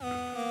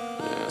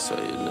That's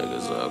why you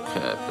niggas all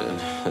capping.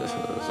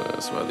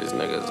 That's why these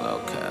niggas all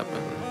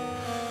capping.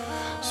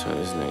 That's why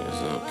these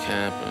niggas all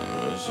capping.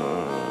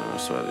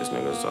 That's why these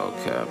niggas all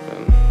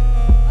capping.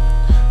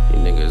 You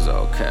niggas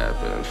all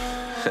capping.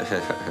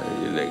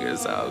 You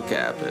niggas all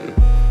capping.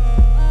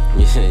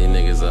 You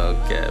niggas all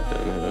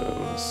capping.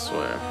 I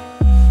swear.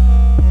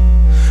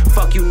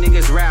 Fuck you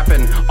niggas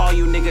rapping, all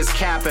you niggas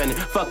capping.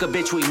 Fuck a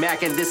bitch, we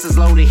mackin', this is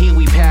loaded heat,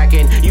 we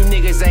packing. You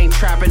niggas ain't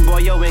trapping, boy,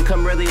 your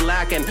income really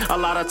lacking. A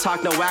lot of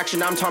talk, no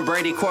action, I'm Tom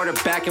Brady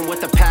quarterbacking with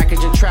the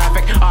package in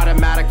traffic.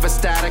 Automatic for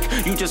static,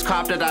 you just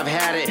copped it, I've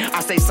had it.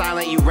 I stay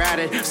silent, you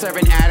ratted.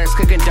 Serving addicts,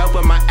 cooking dope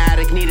in my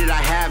attic. Need it,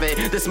 I have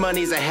it. This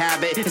money's a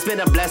habit, it's been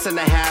a blessing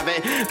to have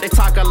it. They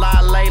talk a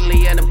lot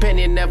lately, an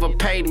opinion never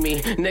paid me.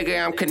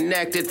 Nigga, I'm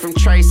connected from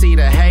Tracy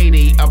to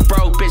Haiti. A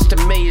broke bitch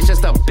to me is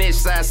just a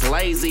bitch that's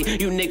lazy.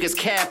 You niggas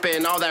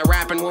capping, all that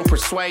rapping won't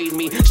persuade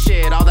me.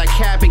 Shit, all that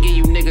capping get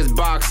you niggas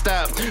boxed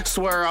up.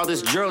 Swear all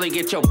this jewelry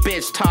get your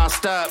bitch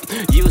tossed up.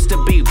 Used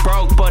to be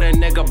broke, but a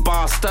nigga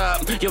bossed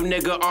up. Yo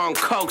nigga on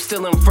coke,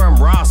 stealing from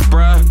Ross,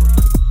 bruh.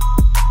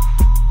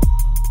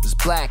 It's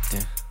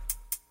Blacktin.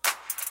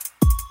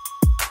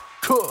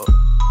 Cool.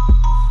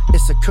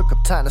 It's a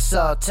cook-up time to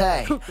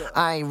saute.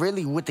 I ain't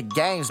really with the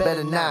games,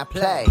 better not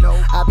play.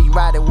 I be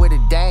riding with a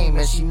dame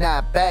and she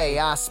not bae.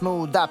 I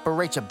smooth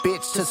operate your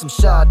bitch to some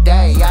Sade.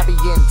 I be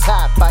getting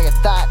topped by a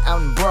thought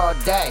out in broad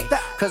day.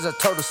 Cause I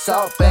told her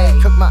salt bae,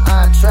 cook my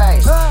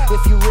entrees.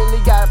 If you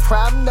really got a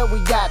problem, then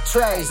we got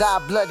trays. I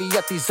bloody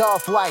up these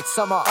off-whites,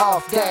 summer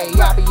off day.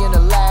 I be in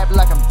the lab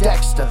like I'm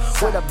Dexter,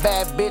 with a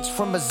bad bitch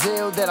from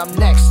Brazil that I'm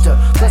next to.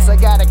 Plus I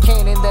got a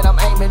cannon that I'm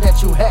aiming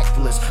at you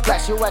hecklers.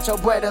 Blast you at your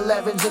bread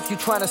 11s if you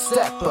tryna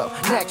step up.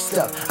 Next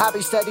up, I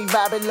be steady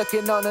vibing,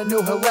 looking on a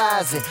new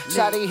horizon.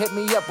 Shawty hit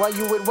me up while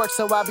you at work,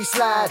 so I be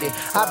sliding.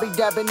 I be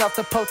dabbing off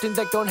the potent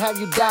that gon' have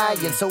you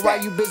dying. So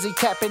while you busy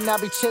capping, I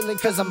be chilling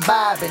cause I'm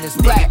vibing. It's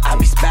black. I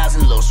be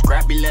spazzing, little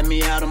scrappy, let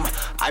me at him.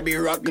 I be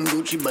rocking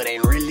Gucci, but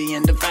ain't really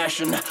into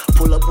fashion.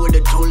 Pull up with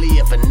a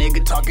toolie if a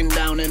nigga talking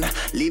down and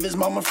leave his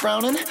mama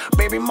frowning,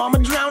 baby mama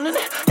drowning.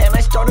 And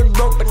I started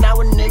broke, but now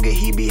a nigga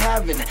he be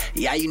having.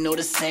 Yeah, you know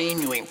the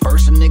saying, you ain't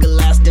first, a nigga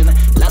lasting.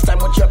 Last time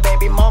with your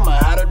baby mama,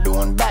 how'd her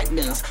doing back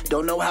then?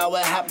 Don't know how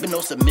it happened,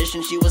 no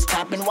submission she was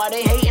tapping. Why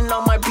they hating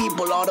on my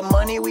people? All the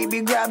money we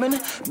be grabbing,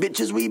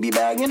 bitches we be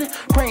bagging,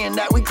 praying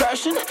that we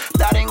crashing.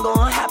 That ain't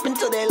gonna happen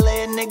till they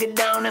lay a nigga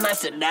down. And I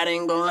said that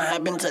ain't gonna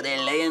happen till they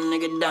lay a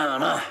nigga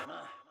down, huh?